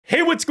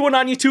what's going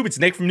on YouTube? It's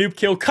Nick from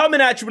Noobkill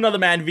coming at you with another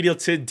Madden video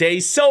today.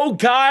 So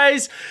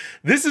guys,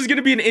 this is going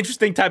to be an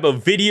interesting type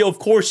of video. Of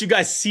course, you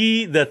guys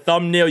see the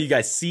thumbnail, you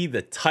guys see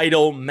the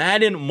title,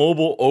 Madden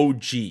Mobile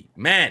OG.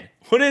 Man,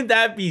 wouldn't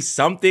that be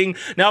something?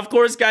 Now, of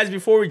course, guys,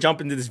 before we jump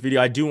into this video,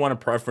 I do want to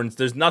preference,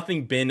 there's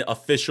nothing been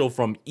official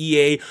from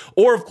EA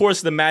or, of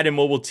course, the Madden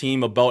Mobile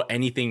team about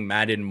anything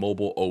Madden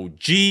Mobile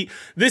OG.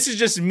 This is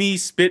just me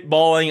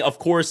spitballing, of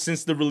course,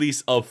 since the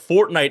release of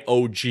Fortnite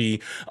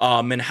OG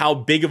and how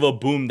big of a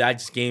boom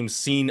that game's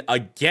seen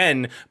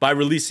again by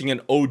releasing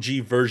an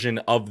OG version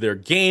of their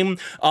game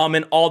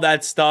and all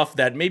that stuff,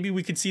 that maybe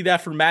we could see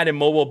that for Madden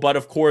Mobile. But,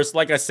 of course,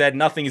 like I said,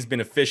 nothing has been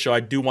official. I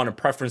do want to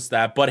preference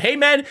that. But, hey,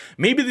 man,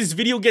 maybe this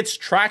video gets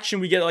traction,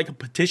 we get like a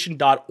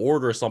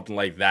petition.org or something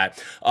like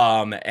that,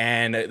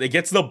 and it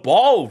gets the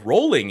ball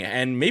rolling,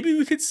 and maybe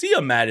we could see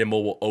a Madden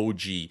Mobile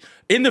OG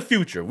in the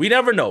future. We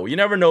never know, you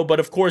never know. But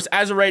of course,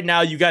 as of right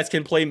now, you guys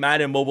can play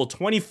Madden Mobile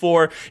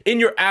 24 in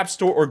your App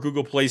Store or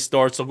Google Play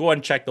Store, so go ahead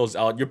and check those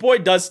out. Your boy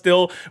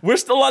we're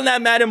still on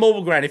that Madden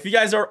Mobile grind. If you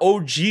guys are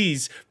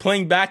OGs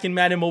playing back in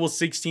Madden Mobile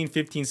 16,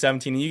 15,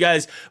 17, and you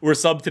guys were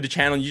subbed to the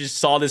channel, you just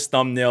saw this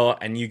thumbnail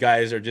and you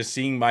guys are just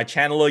seeing my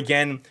channel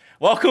again,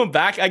 welcome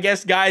back, I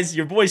guess, guys.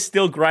 Your boy's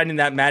still grinding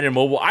that Madden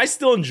Mobile. I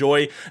still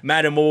enjoy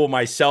Madden Mobile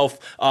myself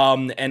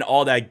and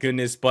all that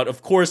goodness. But,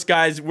 of course,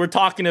 guys, we're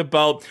talking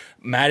about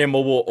Madden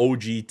Mobile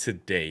OG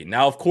today.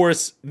 Now, of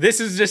course, this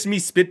is just me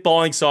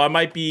spitballing, so I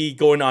might be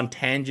going on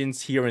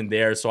tangents here and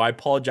there, so I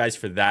apologize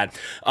for that.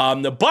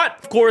 But,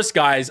 of course,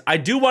 guys, I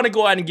do want to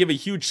go ahead and give a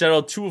huge shout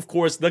out to, of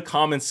course, the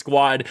comment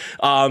squad.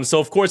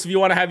 So, of course, if you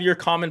want to have your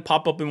comment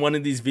pop up in one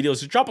of these videos,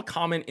 just drop a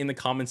comment in the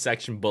comment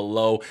section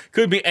below.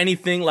 Could be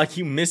anything like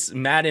you miss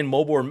Madden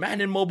Mobile or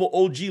Madden Mobile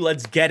OG,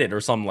 let's get it, or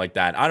something like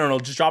that. I don't know,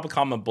 just drop a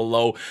comment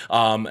below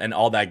and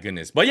all that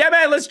goodness. But yeah,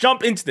 man, let's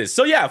jump into this.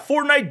 So yeah,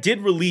 Fortnite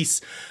did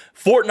release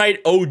Fortnite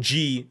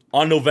OG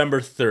on November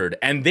 3rd,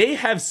 and they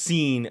have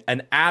seen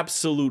an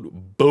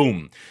absolute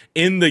boom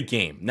in the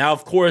game. Now,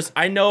 of course,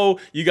 I know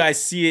you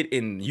guys see it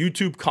in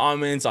YouTube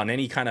comments on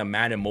any kind of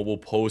Madden Mobile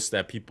post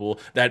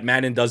that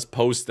Madden does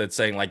post that's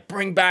saying like,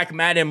 bring back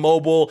Madden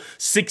Mobile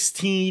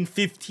 16,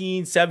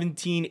 15,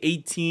 17,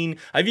 18.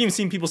 I've even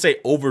seen people say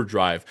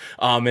overdrive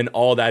and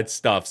all that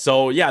stuff.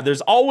 So yeah,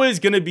 there's always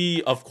going to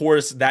be, of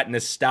course, that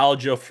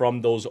nostalgia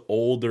from those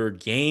older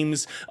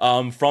games,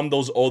 from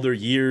those older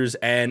years.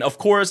 And of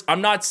course,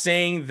 I'm not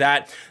saying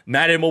that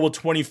Madden Mobile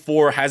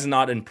 24 has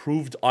not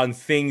improved on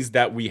things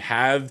that we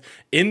have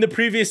in the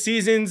previous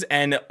seasons,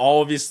 and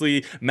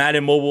obviously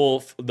Madden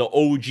Mobile, the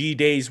OG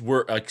days,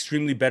 were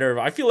extremely better.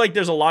 I feel like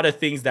there's a lot of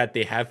things that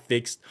they have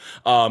fixed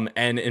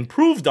and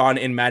improved on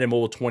in Madden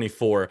Mobile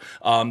 24.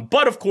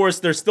 But of course,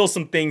 there's still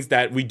some things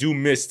that we do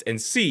miss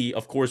and see.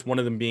 Of course, one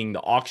of them being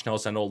the auction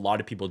house. I know a lot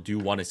of people do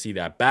want to see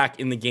that back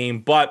in the game,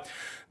 but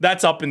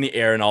that's up in the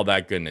air and all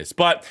that goodness.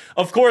 But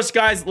of course,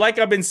 guys, like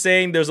I've been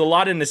saying, there's a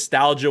lot of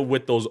nostalgia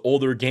with those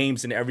older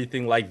games and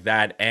everything like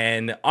that.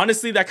 And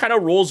honestly, that kind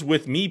of rolls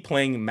with me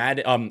playing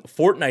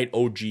Fortnite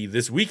OG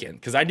this weekend,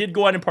 because I did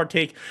go out and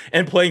partake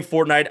in playing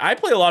Fortnite. I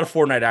play a lot of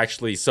Fortnite,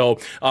 actually. So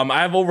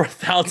I have over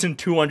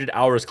 1,200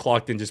 hours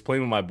clocked in just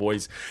playing with my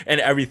boys and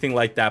everything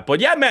like that. But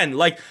yeah, man,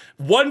 like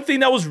one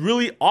thing that was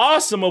really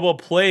awesome about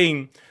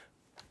playing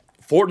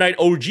Fortnite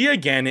OG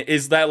again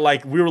is that,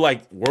 like, we were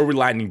like, where are we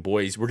landing,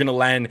 boys? We're gonna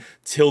land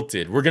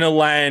Tilted, we're gonna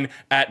land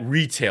at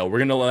Retail, we're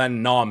gonna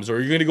land Noms,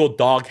 or you're gonna go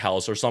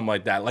Doghouse or something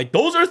like that. Like,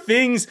 those are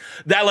things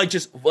that, like,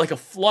 just like a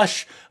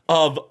flush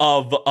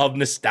of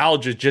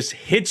nostalgia just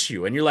hits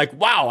you, and you're like,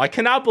 wow, I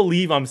cannot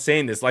believe I'm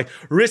saying this. Like,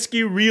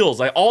 Risky Reels,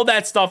 like, all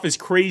that stuff is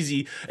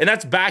crazy, and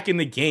that's back in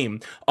the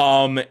game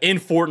in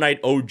Fortnite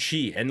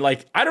OG. And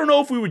like, I don't know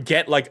if we would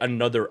get like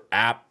another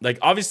app. Like,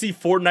 obviously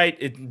Fortnite,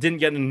 it didn't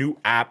get a new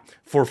app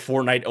for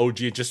Fortnite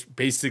OG. It just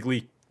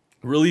basically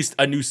released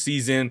a new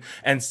season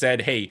and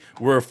said, hey,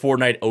 we're a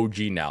Fortnite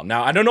OG now.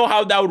 Now, I don't know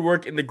how that would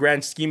work in the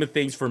grand scheme of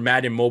things for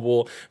Madden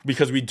Mobile,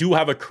 because we do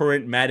have a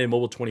current Madden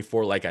Mobile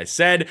 24, like I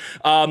said.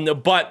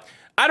 But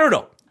I don't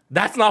know.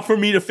 That's not for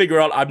me to figure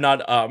out. I'm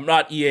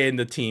not EA in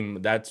the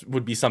team. That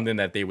would be something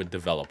that they would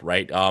develop,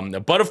 right?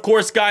 But of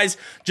course, guys,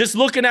 just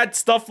looking at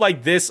stuff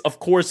like this, of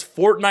course,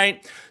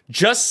 Fortnite,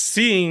 just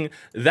seeing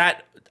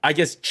that, I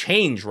guess,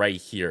 change right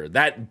here,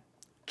 that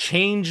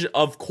change,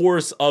 of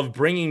course, of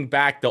bringing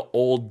back the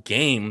old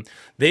game,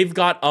 they've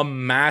got a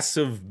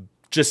massive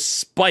just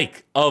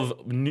spike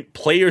of new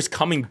players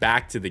coming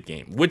back to the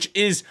game, which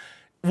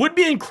would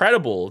be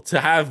incredible to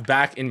have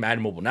back in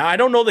Madden Mobile. Now, I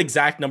don't know the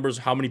exact numbers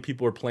of how many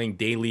people are playing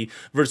daily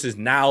versus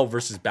now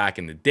versus back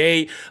in the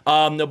day,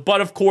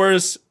 but of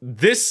course,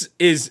 this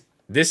is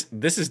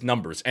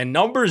numbers, and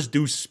numbers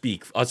do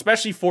speak,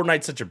 especially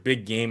Fortnite's such a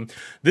big game.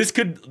 This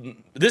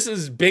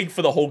is big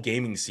for the whole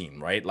gaming scene,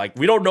 right? Like,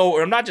 we don't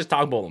know, I'm not just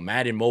talking about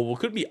Madden Mobile,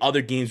 could be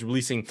other games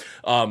releasing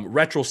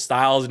retro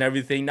styles and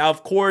everything. Now,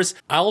 of course,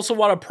 I also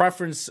want to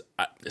preference,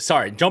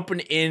 jumping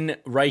in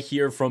right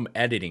here from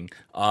editing.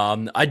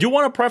 I do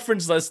want to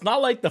preference that it's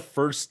not like the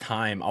first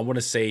time, I want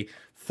to say,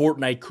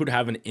 Fortnite could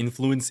have an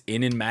influence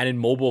in Madden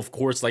Mobile. Of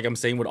course, like I'm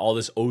saying with all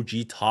this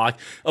OG talk,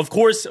 of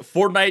course,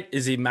 Fortnite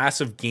is a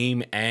massive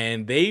game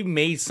and they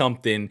made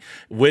something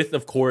with,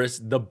 of course,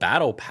 the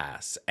Battle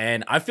Pass.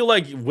 And I feel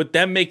like with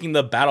them making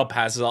the Battle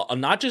Pass,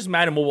 not just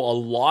Madden Mobile, a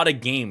lot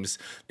of games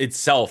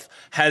itself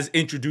has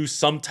introduced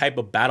some type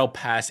of Battle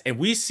Pass, and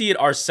we see it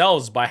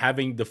ourselves by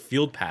having the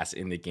Field Pass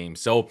in the game.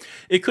 So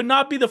it could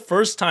not be the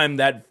first time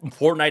that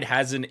Fortnite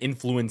has an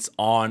influence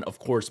on, of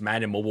course,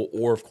 Madden Mobile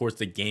or, of course,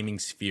 the gaming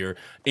sphere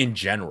in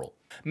general.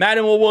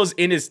 Madden Mobile is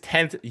in its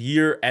 10th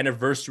year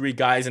anniversary,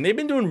 guys, and they've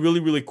been doing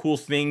really cool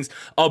things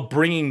of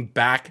bringing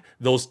back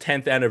those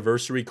 10th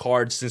anniversary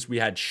cards since we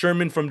had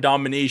Sherman from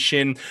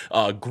Domination,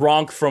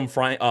 Gronk from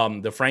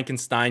the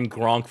Frankenstein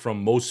Gronk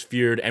from Most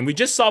Feared, and we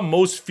just saw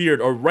Most Feared,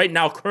 or right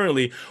now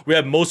currently we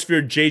have Most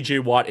Feared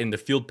JJ Watt in the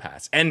Field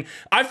Pass. And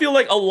I feel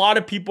like a lot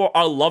of people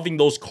are loving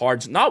those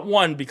cards, not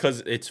one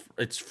because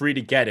it's free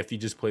to get if you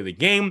just play the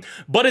game,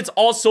 but it's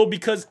also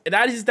because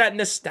that is that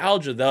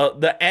nostalgia,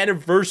 the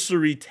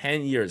anniversary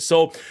 10 years.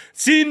 So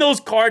seeing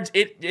those cards,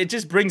 it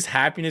just brings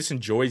happiness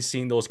and joy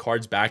seeing those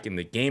cards back in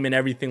the game and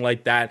everything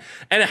like that.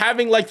 And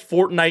having like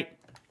Fortnite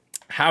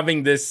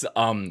having this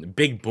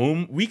big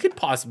boom, we could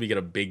possibly get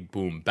a big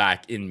boom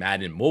back in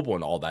Madden Mobile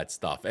and all that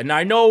stuff. And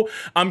I know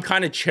I'm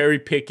kind of cherry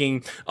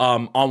picking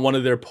on one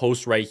of their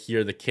posts right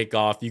here, the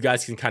kickoff. You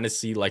guys can kind of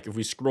see, like, if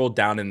we scroll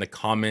down in the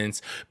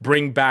comments,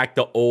 bring back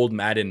the old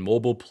Madden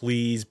Mobile,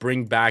 please.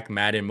 Bring back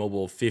Madden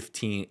Mobile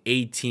 15,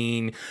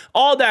 18,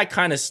 all that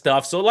kind of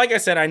stuff. So like I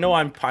said, I know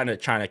I'm kind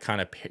of trying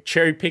to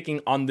cherry picking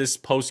on this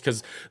post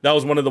because that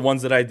was one of the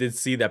ones that I did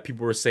see that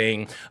people were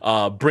saying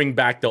bring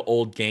back the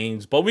old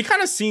games. But we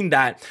kind of seen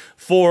that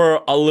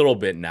for a little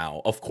bit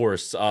now, of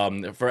course.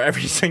 For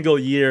every single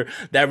year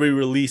that we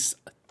release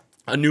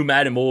a new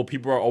Madden Mobile,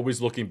 people are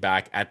always looking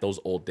back at those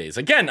old days.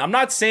 Again, I'm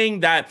not saying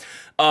that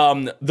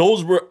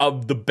those were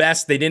of the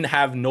best. They didn't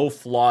have no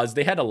flaws.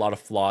 They had a lot of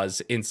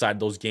flaws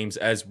inside those games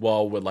as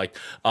well, with like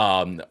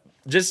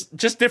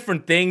just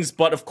different things.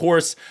 But of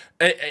course,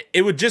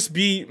 it would just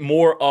be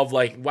more of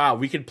like, wow,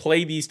 we could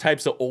play these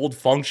types of old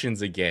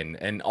functions again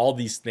and all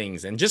these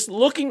things, and just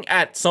looking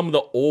at some of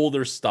the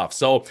older stuff.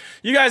 So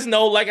you guys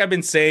know, like I've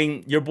been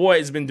saying, your boy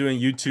has been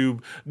doing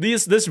YouTube.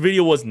 This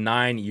video was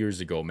 9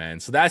 years ago, man.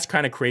 So that's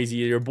kind of crazy.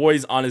 Your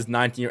boy's on his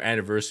 9th year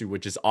anniversary,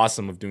 which is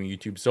awesome, of doing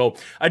YouTube. So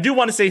I do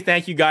want to say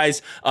thank you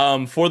guys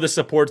for the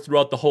support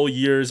throughout the whole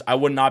years. I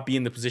would not be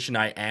in the position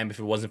I am if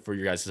it wasn't for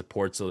your guys'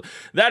 support. So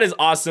that is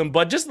awesome.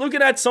 But just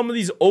looking at some of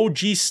these OG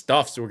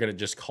stuffs, we're gonna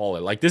just call it.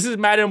 Like, this is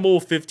Madden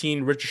Mobile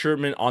 15, Richard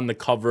Sherman on the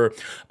cover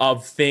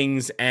of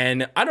things.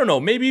 And I don't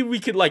know, maybe we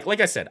could, like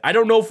I said, I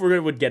don't know if we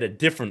would get a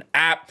different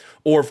app,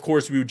 or of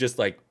course we would just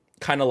like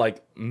kind of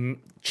like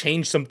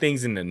change some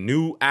things in the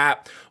new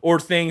app or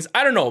things.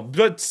 I don't know,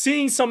 but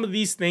seeing some of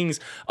these things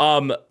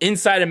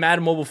inside of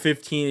Madden Mobile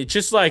 15, it's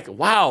just like,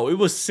 wow, it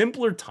was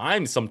simpler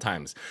times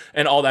sometimes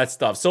and all that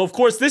stuff. So of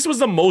course, this was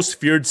the Most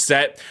Feared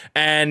set,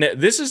 and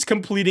this is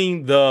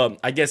completing the,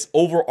 I guess,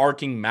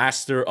 overarching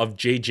master of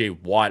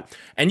JJ Watt.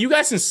 And you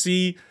guys can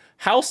see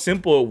how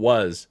simple it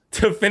was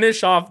to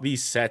finish off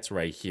these sets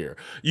right here.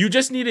 You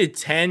just needed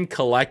 10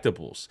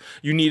 collectibles.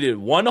 You needed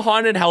 1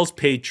 Haunted House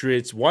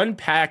Patriots, 1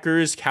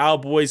 Packers,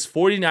 Cowboys,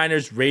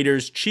 49ers,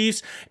 Raiders,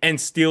 Chiefs, and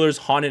Steelers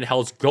Haunted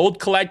House Gold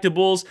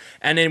collectibles.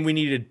 And then we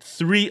needed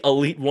 3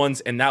 elite ones,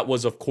 and that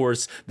was, of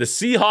course, the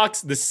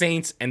Seahawks, the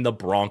Saints, and the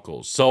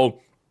Broncos. So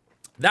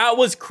that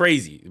was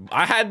crazy.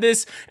 I had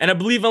this, and I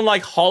believe on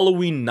like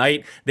Halloween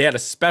night, they had a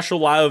special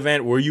live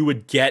event where you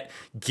would get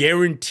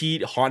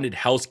guaranteed Haunted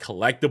House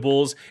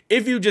collectibles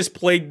if you just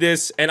played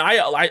this. And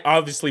I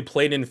obviously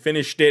played and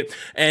finished it.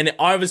 And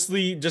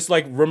obviously, just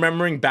like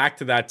remembering back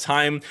to that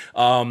time,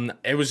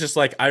 it was just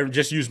like I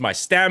just used my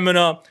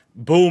stamina,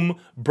 boom,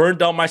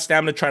 burned out my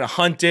stamina trying to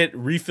hunt it,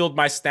 refilled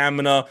my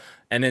stamina,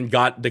 and then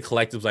got the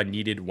collectibles I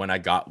needed when I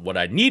got what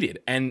I needed.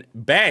 And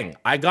bang,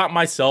 I got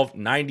myself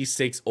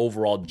 96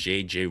 overall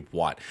JJ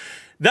Watt.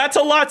 That's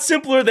a lot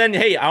simpler than,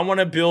 hey, I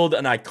want to build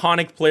an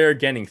iconic player,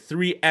 getting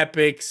 3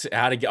 epics,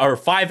 how to get, or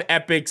 5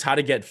 epics, how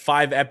to get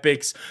 5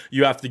 epics.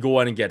 You have to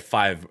go on and get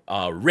 5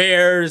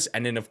 rares.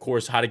 And then, of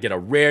course, how to get a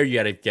rare, you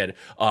got to get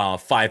 5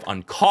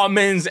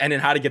 uncommons. And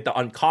then how to get the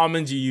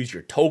uncommons, you use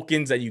your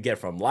tokens that you get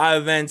from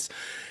live events.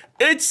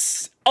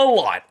 It's a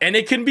lot, and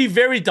it can be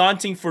very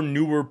daunting for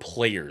newer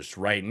players,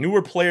 right?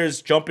 Newer players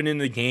jumping in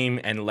the game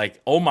and like,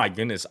 oh my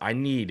goodness, I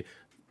need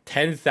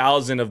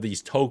 10,000 of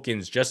these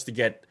tokens just to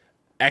get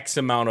X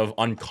amount of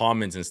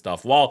uncommons and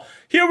stuff. Well,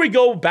 here we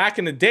go. Back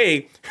in the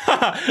day,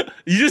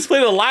 you just play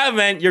the live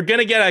event, you're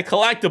gonna get a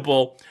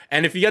collectible,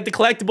 and if you get the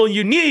collectible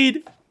you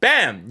need,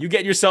 bam, you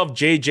get yourself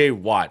JJ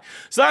Watt.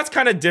 So that's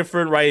kind of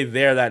different right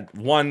there. That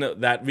one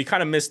that we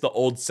kind of missed the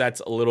old sets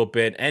a little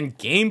bit. And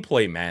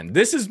gameplay, man,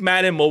 this is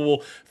Madden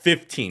Mobile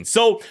 15.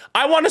 So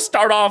I want to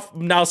start off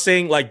now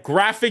saying, like,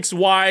 graphics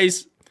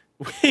wise,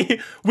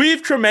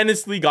 we've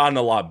tremendously gotten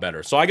a lot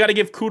better. So I got to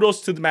give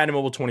kudos to the Madden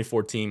Mobile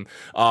 24 team.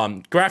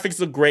 Graphics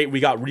look great. We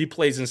got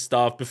replays and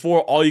stuff.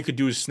 Before, all you could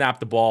do is snap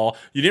the ball.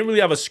 You didn't really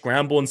have a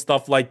scramble and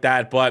stuff like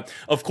that. But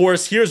of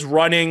course, here's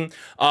running.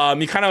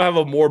 You kind of have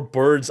a more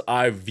bird's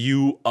eye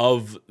view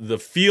of the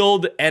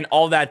field and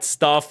all that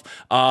stuff.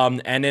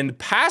 And then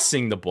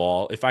passing the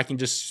ball, if I can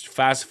just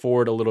fast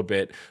forward a little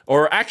bit,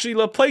 or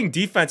actually playing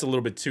defense a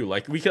little bit too.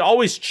 Like we could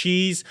always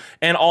cheese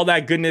and all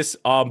that goodness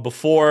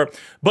before,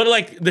 but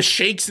like the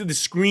shakes of the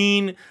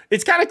screen,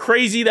 it's kind of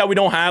crazy that we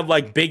don't have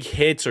like big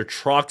hits or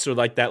trucks or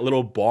like that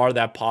little bar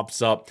that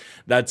pops up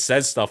that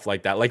says stuff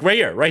like that. Like right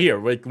here,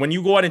 like when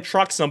you go out and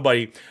truck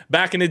somebody,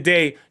 back in the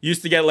day, you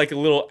used to get like a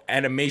little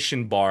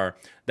animation bar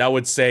that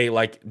would say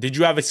like, did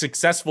you have a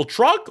successful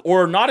truck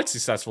or not a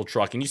successful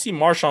truck? And you see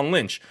Marshawn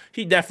Lynch,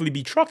 he'd definitely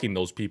be trucking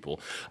those people.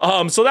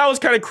 So that was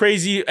kind of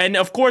crazy. And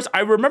of course, I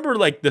remember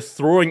like the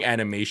throwing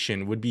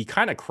animation would be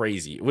kind of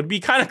crazy. It would be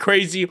kind of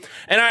crazy.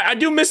 And I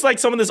do miss like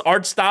some of this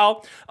art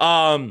style.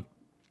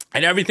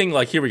 And everything,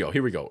 like, here we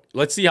go.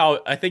 Let's see how,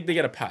 I think they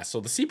get a pass.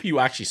 So the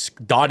CPU actually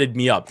dotted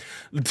me up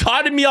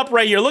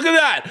right here. Look at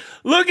that.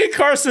 Look at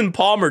Carson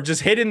Palmer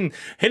just hitting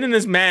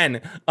this man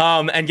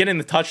and getting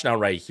the touchdown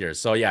right here.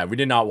 So yeah, we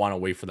did not want to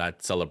wait for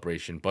that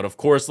celebration. But of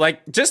course,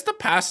 like, just the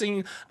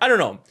passing, I don't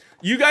know.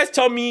 You guys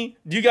tell me,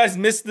 do you guys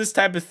miss this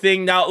type of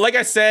thing? Now, like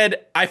I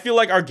said, I feel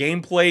like our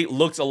gameplay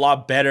looks a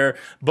lot better.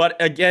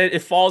 But again,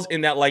 it falls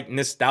in that like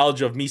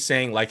nostalgia of me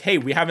saying like, hey,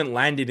 we haven't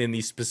landed in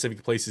these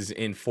specific places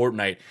in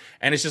Fortnite.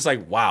 And it's just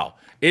like, wow,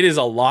 it is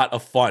a lot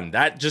of fun.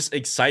 That just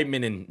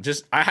excitement and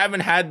just, I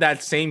haven't had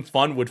that same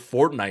fun with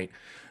Fortnite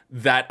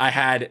that I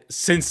had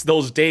since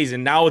those days,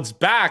 and now it's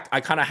back.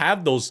 I kind of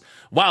have those,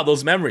 wow,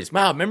 those memories.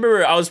 Man,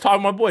 remember I was talking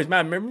to my boys,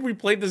 man, remember we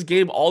played this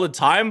game all the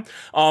time,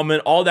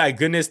 and all that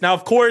goodness. Now,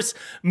 of course,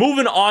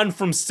 moving on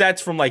from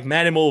sets from like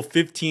Madden Mobile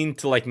 15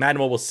 to like Madden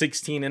Mobile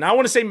 16, and I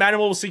want to say Madden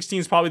Mobile 16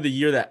 is probably the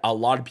year that a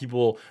lot of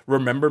people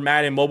remember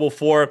Madden Mobile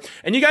for,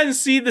 and you guys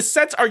see the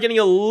sets are getting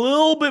a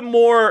little bit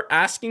more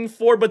asking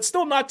for, but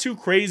still not too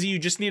crazy. You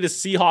just need a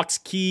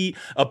Seahawks key,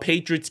 a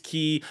Patriots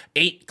key,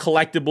 8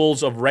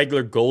 collectibles of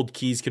regular gold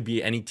keys, could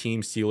be any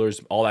team,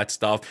 Steelers, all that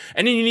stuff.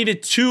 And then you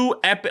needed 2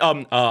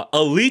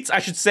 elites, I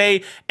should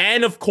say,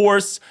 and of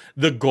course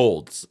the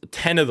golds,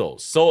 10 of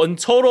those. So in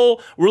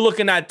total, we're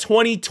looking at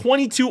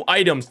 22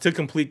 items to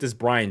complete this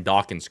Brian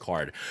Dawkins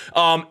card.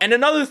 And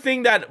another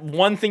thing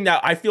one thing that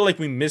I feel like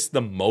we missed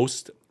the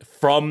most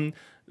from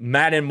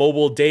Madden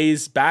Mobile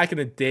days back in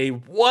the day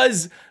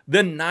was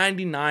the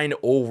 99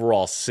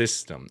 overall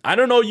system. I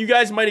don't know, you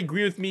guys might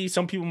agree with me.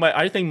 Some people might,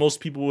 I think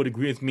most people would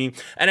agree with me.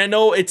 And I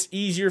know it's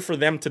easier for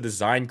them to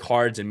design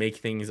cards and make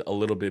things a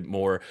little bit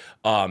more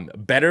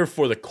better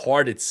for the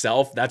card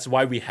itself. That's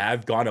why we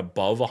have gone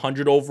above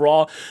 100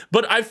 overall.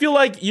 But I feel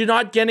like you're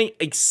not getting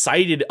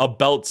excited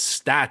about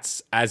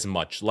stats as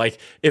much. Like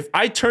if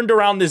I turned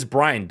around this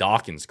Brian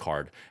Dawkins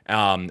card,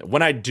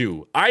 when I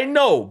do, I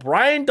know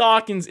Brian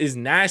Dawkins is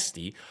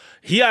nasty.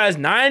 He has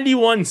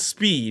 91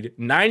 speed,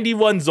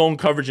 91 zone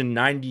coverage, and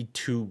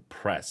 92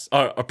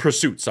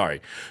 pursuit,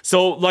 sorry.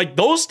 So, like,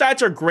 those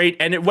stats are great,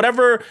 and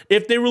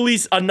if they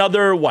release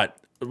another,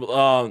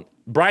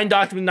 Brian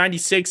Dawkins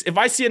 96, if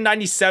I see a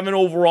 97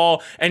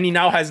 overall, and he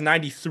now has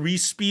 93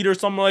 speed or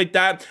something like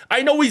that,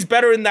 I know he's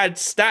better in that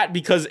stat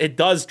because it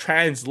does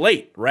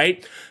translate,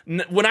 right?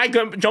 When I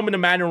jump into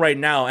Madden right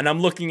now, and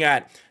I'm looking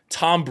at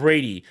Tom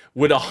Brady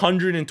with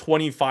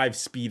 125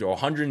 speed or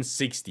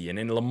 160, and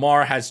then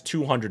Lamar has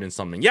 200 and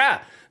something.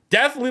 Yeah,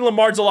 definitely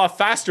Lamar's a lot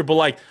faster, but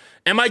like,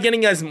 am I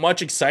getting as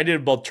much excited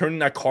about turning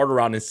that card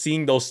around and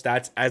seeing those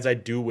stats as I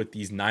do with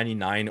these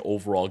 99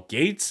 overall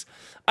gates?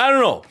 I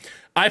don't know.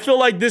 I feel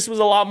like this was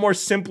a lot more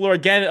simpler.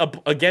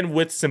 Again,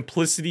 with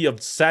simplicity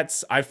of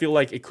sets, I feel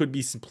like it could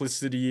be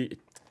simplicity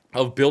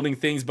of building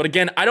things. But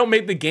again, I don't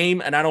make the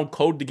game and I don't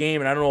code the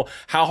game and I don't know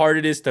how hard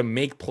it is to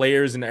make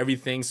players and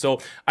everything. So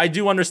I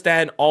do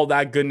understand all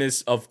that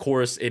goodness. Of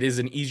course, it is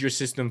an easier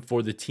system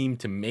for the team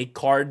to make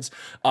cards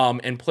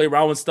and play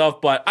around with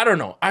stuff. But I don't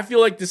know. I feel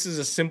like this is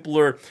a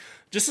simpler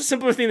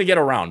thing to get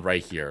around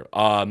right here.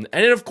 And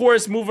then of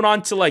course, moving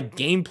on to like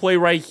gameplay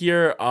right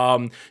here.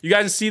 You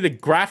guys see the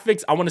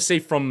graphics, I want to say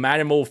from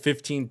Madden Mobile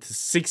 15 to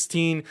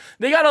 16,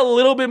 they got a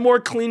little bit more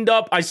cleaned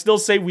up. I still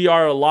say we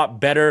are a lot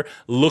better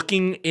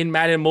looking in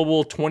Madden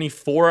Mobile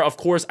 24. Of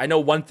course, I know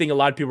one thing a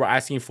lot of people are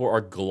asking for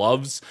are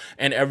gloves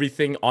and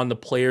everything on the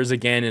players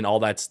again and all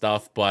that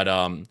stuff. But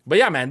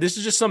yeah, man, this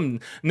is just some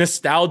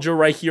nostalgia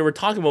right here. We're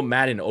talking about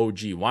Madden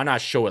OG. Why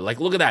not show it? Like,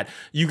 look at that.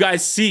 You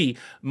guys see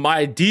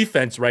my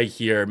defense right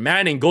here.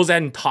 Manning goes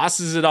ahead and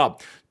tosses it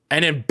up,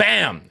 and then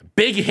bam,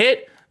 big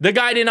hit. The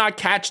guy did not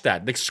catch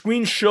that. The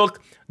screen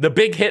shook. The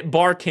big hit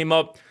bar came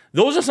up.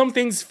 Those are some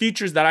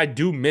features that I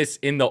do miss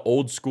in the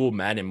old school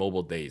Madden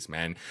Mobile days,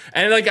 man.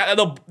 And like, I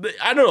don't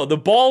know, the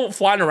ball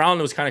flying around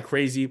was kind of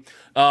crazy.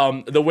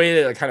 The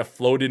way that it kind of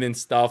floated and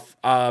stuff.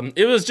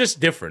 It was just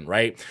different,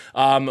 right?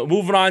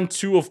 Moving on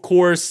to, of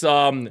course,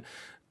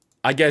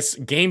 I guess,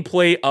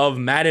 gameplay of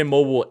Madden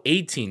Mobile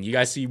 18. You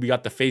guys see we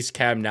got the face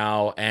cam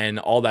now and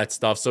all that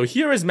stuff. So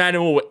here is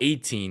Madden Mobile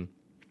 18.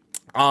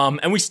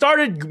 And we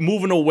started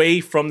moving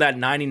away from that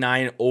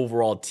 99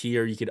 overall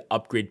tier. You could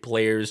upgrade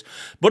players,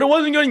 but it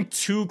wasn't going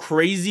too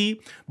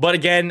crazy. But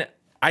again,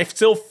 I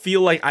still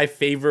feel like I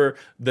favor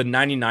the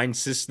 99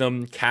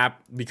 system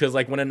cap, because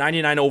like when a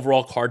 99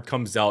 overall card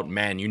comes out,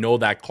 man, you know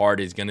that card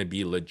is going to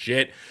be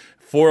legit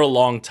for a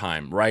long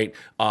time, right?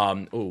 Oh,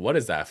 what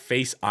is that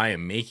face I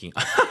am making?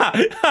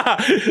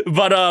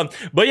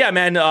 but yeah,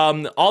 man,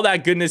 all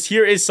that goodness.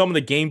 Here is some of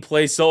the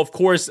gameplay. So of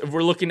course, if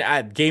we're looking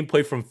at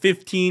gameplay from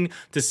 15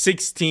 to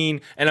 16,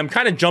 and I'm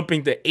kind of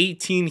jumping to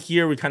 18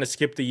 here. We kind of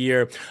skipped the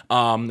year.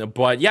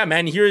 But yeah,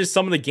 man, here is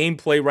some of the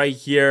gameplay right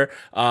here.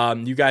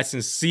 You guys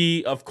can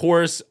see, of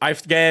course, I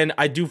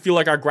do feel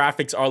like our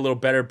graphics are a little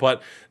better,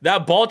 but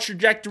that ball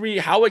trajectory,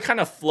 how it kind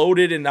of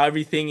floated and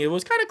everything, it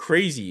was kind of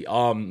crazy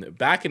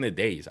back in the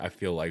days, I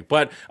feel like.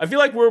 But I feel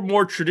like we're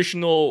more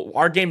traditional.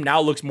 Our game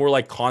now looks more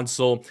like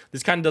console.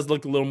 This kind of does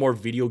look a little more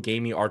video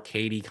gaming,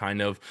 arcadey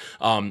kind of,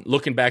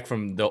 looking back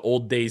from the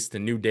old days to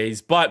new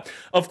days. But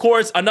of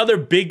course, another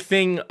big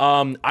thing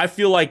I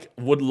feel like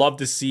would love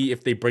to see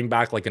if they bring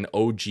back like an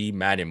OG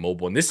Madden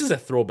Mobile. And this is a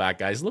throwback,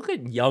 guys. Look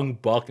at Young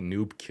Buck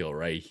Noob Kill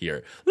right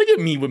here. Look at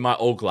me with my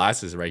old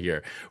glasses right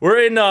here. We're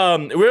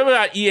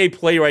at EA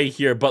Play right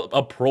here, but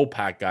a pro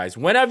pack, guys.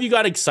 When have you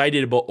got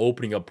excited about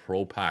opening a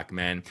pro pack,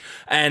 man?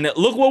 And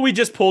look what we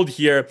just pulled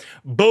here.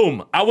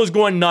 Boom. I was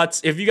going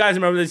nuts. If you guys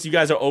remember this, you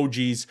guys are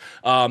OGs.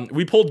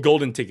 We pulled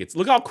golden tickets.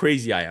 Look how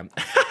crazy I am.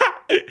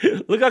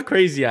 Look how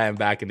crazy I am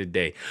back in the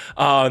day.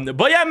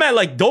 But yeah, man,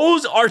 like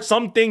those are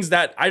some things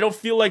that I don't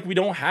feel like we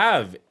don't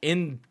have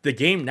in the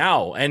game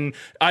now. And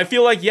I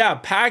feel like, yeah,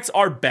 packs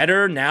are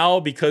better now,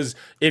 because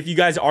if you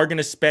guys are going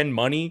to spend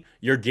money,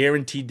 you're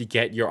guaranteed to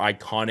get your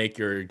iconic,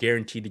 you're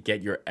guaranteed to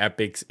get your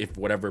epics if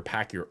whatever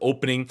pack you're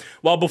opening.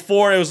 While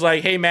before it was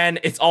like, hey man,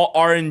 it's all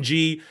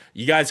RNG.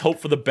 You guys hope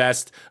for the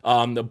best.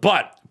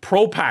 But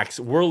pro packs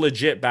were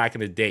legit back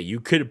in the day. You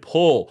could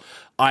pull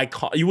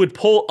you would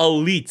pull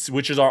elites,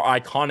 which is our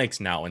iconics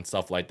now and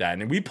stuff like that.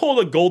 And we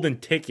pulled a golden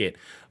ticket,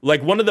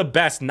 like one of the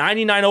best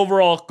 99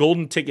 overall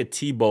golden ticket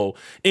Tebow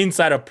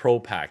inside of pro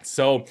packs.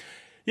 So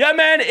yeah,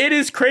 man, it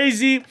is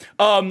crazy.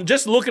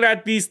 Just looking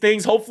at these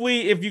things,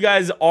 hopefully if you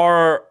guys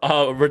are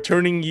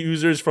returning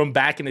users from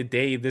back in the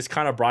day, this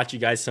kind of brought you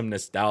guys some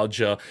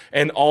nostalgia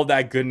and all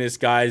that goodness,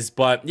 guys.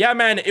 But yeah,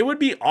 man, it would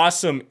be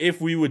awesome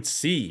if we would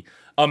see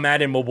a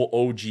Madden Mobile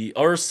OG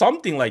or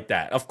something like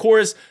that. Of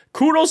course,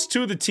 kudos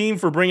to the team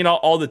for bringing out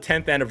all the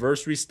 10th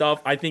anniversary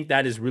stuff. I think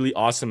that is really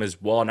awesome as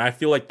well. And I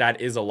feel like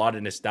that is a lot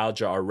of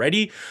nostalgia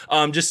already.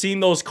 Just seeing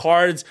those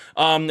cards.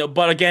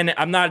 But again,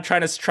 I'm not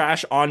trying to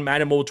trash on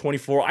Madden Mobile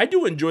 24. I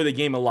do enjoy the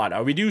game a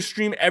lot. We do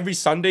stream every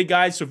Sunday,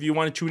 guys. So if you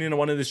want to tune in to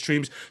one of the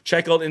streams,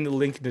 check out in the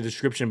link in the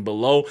description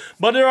below.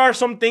 But there are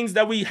some things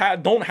that we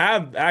don't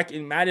have back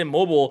in Madden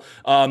Mobile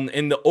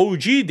in the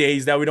OG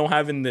days that we don't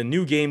have in the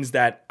new games,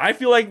 that I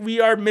feel like we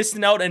are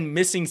missing out and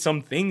missing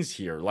some things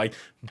here, like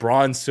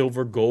bronze,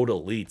 silver, gold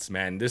elites,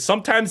 man. There's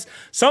sometimes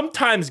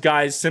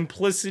guys,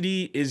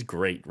 simplicity is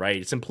great,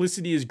 right?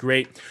 Simplicity is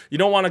great. You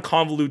don't want to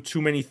convolute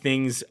too many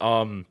things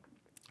and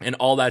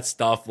all that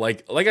stuff.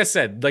 Like I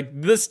said, like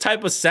this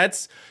type of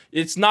sets,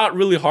 it's not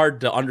really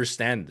hard to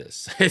understand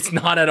this. It's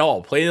not at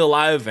all. Play the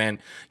live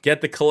event, get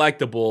the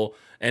collectible,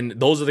 and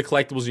those are the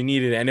collectibles you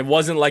needed. And it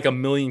wasn't like a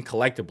million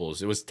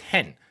collectibles. It was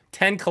 10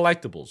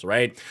 collectibles,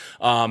 right?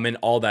 And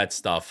all that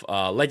stuff.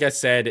 Like I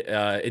said,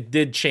 it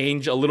did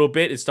change a little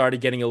bit. It started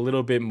getting a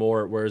little bit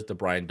more. Where's the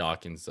Brian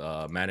Dawkins?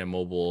 Madden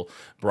Mobile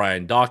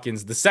Brian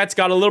Dawkins. The sets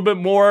got a little bit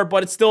more,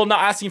 but it's still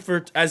not asking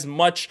for as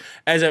much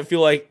as I feel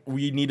like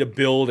we need to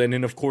build. And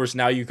then, of course,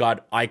 now you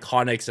got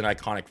iconics and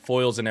iconic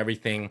foils and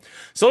everything.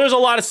 So there's a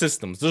lot of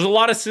systems. There's a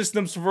lot of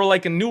systems for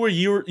like a newer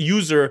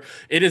user.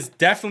 It is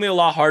definitely a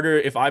lot harder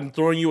if I'm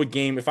throwing you a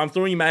game. If I'm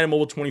throwing you Madden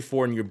Mobile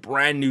 24 and you're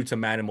brand new to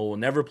Madden Mobile,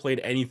 never played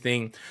anything,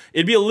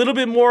 it'd be a little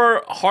bit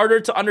more harder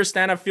to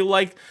understand, I feel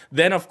like,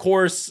 than of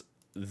course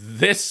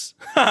this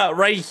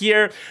right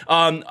here.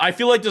 I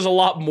feel like there's a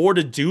lot more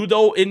to do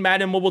though in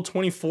Madden Mobile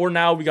 24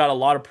 now. We got a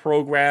lot of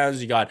programs.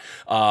 You got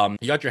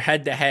your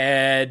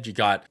head-to-head, you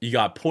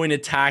got point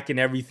attack and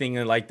everything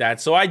and like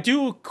that. So I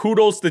do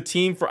kudos the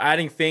team for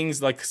adding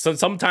things. Like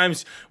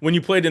sometimes when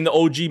you played in the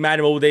OG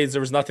Madden Mobile days,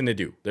 there was nothing to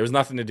do.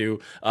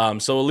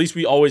 So at least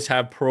we always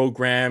have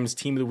programs,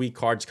 team of the week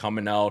cards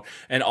coming out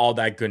and all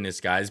that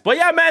goodness, guys. But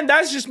yeah, man,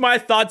 that's just my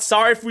thoughts.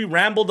 Sorry if we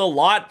rambled a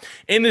lot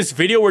in this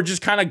video. We're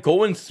just kind of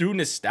going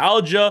through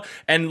nostalgia,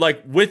 and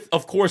like with,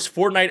 of course,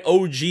 Fortnite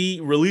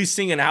OG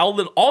releasing and how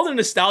all the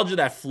nostalgia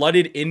that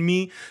flooded in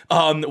me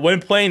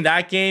when playing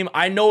that game.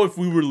 I know if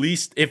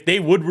they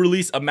would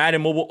release a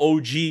Madden Mobile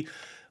OG,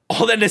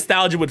 all that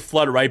nostalgia would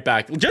flood right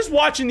back. Just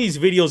watching these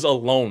videos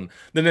alone,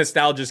 the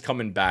nostalgia is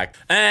coming back.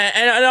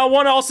 And I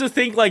want to also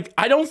think, like,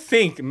 I don't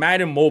think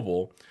Madden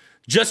Mobile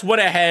just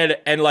went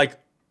ahead and like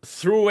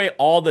threw away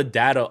all the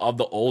data of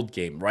the old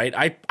game, right?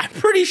 I'm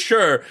pretty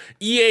sure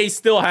EA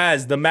still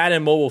has the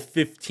Madden Mobile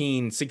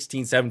 15,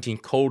 16, 17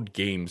 code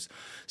games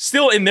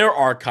still in their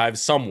archive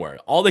somewhere.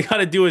 All they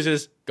gotta do is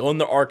just go in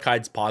the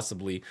archives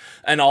possibly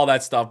and all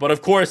that stuff. But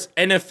of course,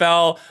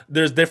 NFL,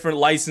 there's different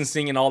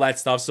licensing and all that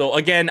stuff. So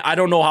again, I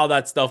don't know how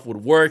that stuff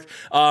would work.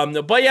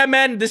 But yeah,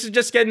 man, this is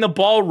just getting the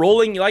ball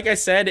rolling. Like I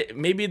said,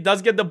 maybe it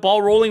does get the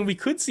ball rolling. We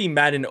could see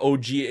Madden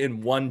OG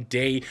in one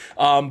day.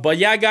 But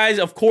yeah, guys,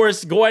 of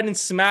course, go ahead and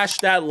smash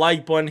that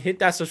like button, hit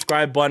that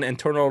subscribe button, and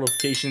turn on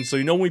notifications so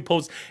you know when we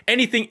post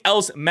anything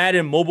else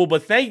Madden Mobile.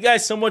 But thank you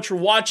guys so much for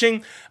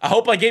watching. I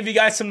hope I gave you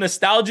guys some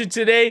nostalgia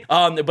today.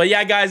 But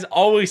yeah, guys,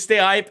 always stay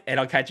hype, and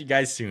I'll catch you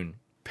guys soon.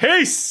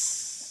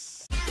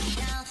 Peace.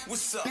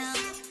 What's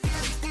up?